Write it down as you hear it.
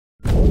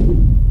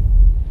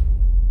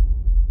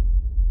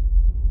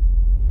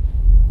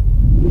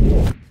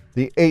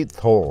The 8th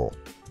hole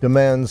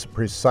demands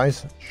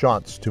precise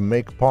shots to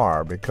make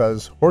par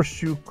because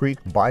Horseshoe Creek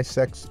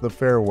bisects the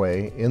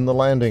fairway in the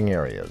landing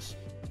areas.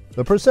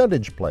 The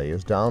percentage play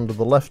is down to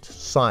the left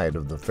side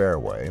of the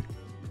fairway,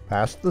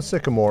 past the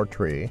sycamore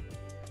tree.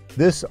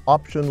 This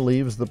option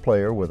leaves the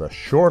player with a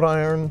short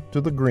iron to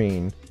the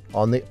green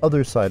on the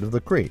other side of the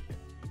creek.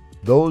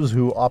 Those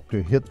who opt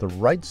to hit the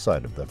right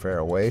side of the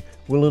fairway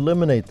will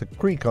eliminate the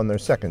creek on their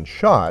second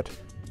shot,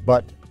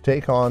 but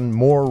take on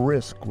more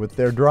risk with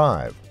their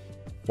drive.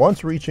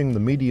 Once reaching the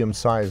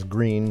medium-sized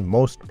green,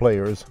 most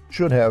players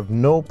should have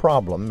no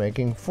problem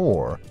making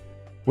 4,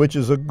 which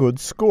is a good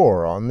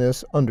score on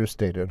this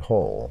understated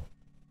hole.